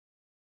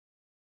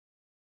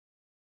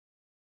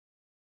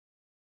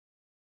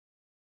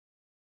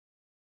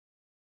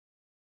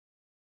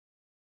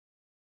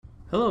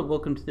Hello,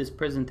 welcome to this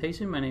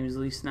presentation. My name is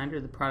Lee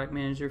Snyder, the product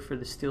manager for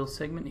the steel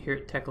segment here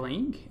at Tekla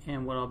Inc.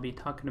 And what I'll be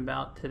talking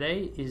about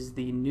today is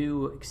the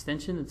new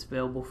extension that's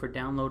available for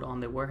download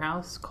on the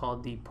warehouse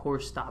called the Pour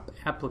Stop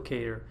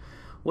Applicator.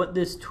 What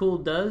this tool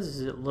does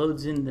is it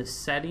loads in the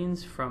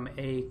settings from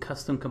a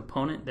custom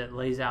component that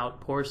lays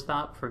out pour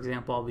stop. For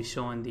example, I'll be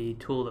showing the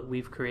tool that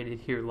we've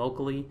created here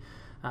locally.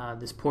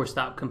 This pour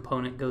stop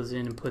component goes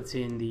in and puts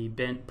in the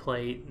bent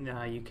plate.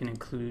 You can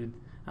include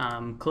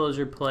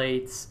closure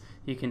plates.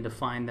 You can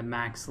define the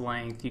max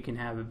length. You can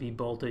have it be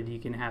bolted. You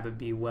can have it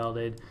be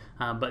welded.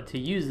 But to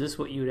use this,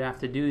 what you would have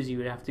to do is you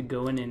would have to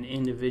go in and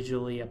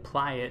individually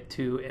apply it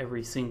to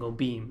every single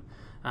beam.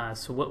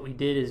 So what we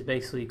did is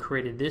basically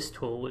created this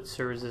tool which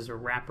serves as a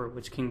wrapper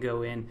which can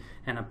go in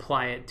and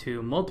apply it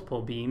to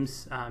multiple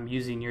beams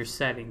using your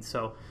settings.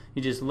 So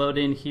you just load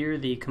in here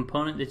the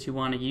component that you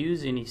want to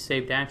use, any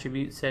saved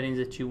attribute settings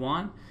that you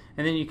want,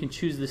 and then you can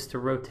choose this to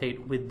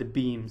rotate with the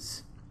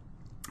beams.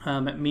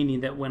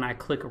 Meaning that when I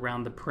click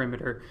around the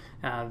perimeter,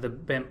 the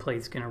bent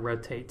plate's going to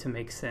rotate to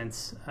make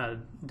sense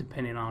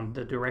depending on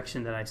the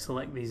direction that I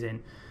select these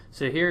in.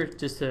 So here,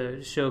 just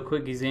to show a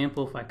quick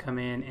example, if I come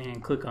in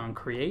and click on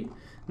Create,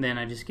 then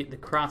I just get the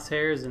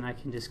crosshairs and I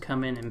can just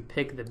come in and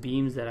pick the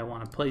beams that I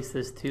want to place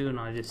this to, and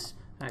I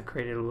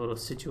created a little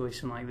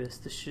situation like this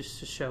just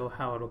to show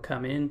how it'll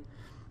come in.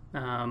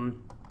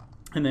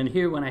 And then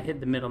here, when I hit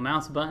the middle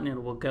mouse button,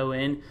 it will go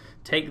in,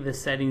 take the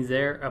settings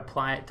there,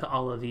 apply it to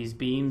all of these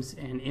beams,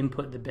 and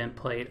input the bent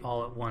plate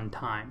all at one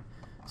time.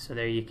 So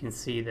there you can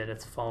see that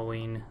it's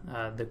following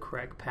the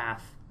correct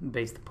path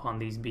based upon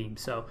these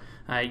beams. So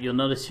you'll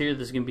notice here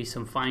there's going to be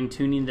some fine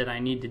tuning that I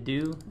need to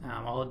do.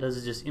 All it does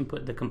is just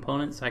input the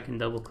components. I can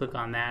double click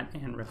on that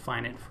and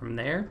refine it from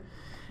there.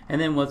 And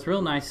then what's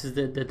real nice is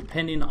that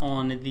depending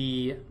on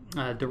the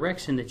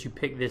direction that you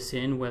pick this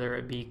in, whether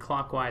it be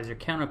clockwise or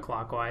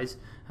counterclockwise,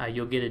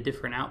 you'll get a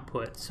different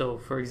output. So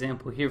for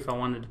example, here if I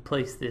wanted to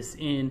place this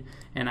in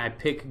and I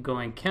pick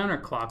going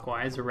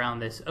counterclockwise around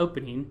this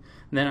opening,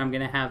 then I'm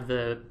going to have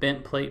the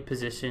bent plate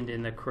positioned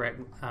in the correct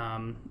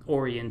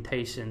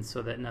orientation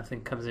so that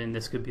nothing comes in.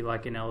 This could be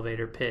like an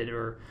elevator pit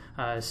or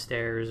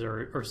stairs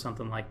or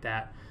something like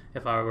that.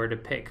 If I were to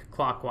pick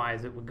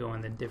clockwise, it would go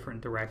in the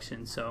different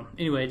direction. So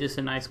anyway, just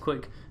a nice,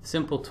 quick,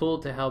 simple tool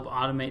to help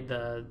automate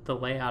the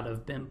layout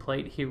of bent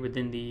plate here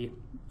within the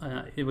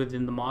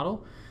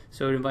model.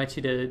 So I would invite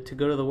you to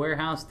go to the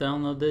warehouse,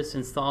 download this,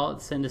 install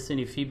it, send us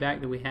any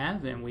feedback that we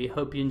have, and we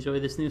hope you enjoy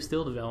this new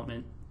steel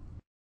development.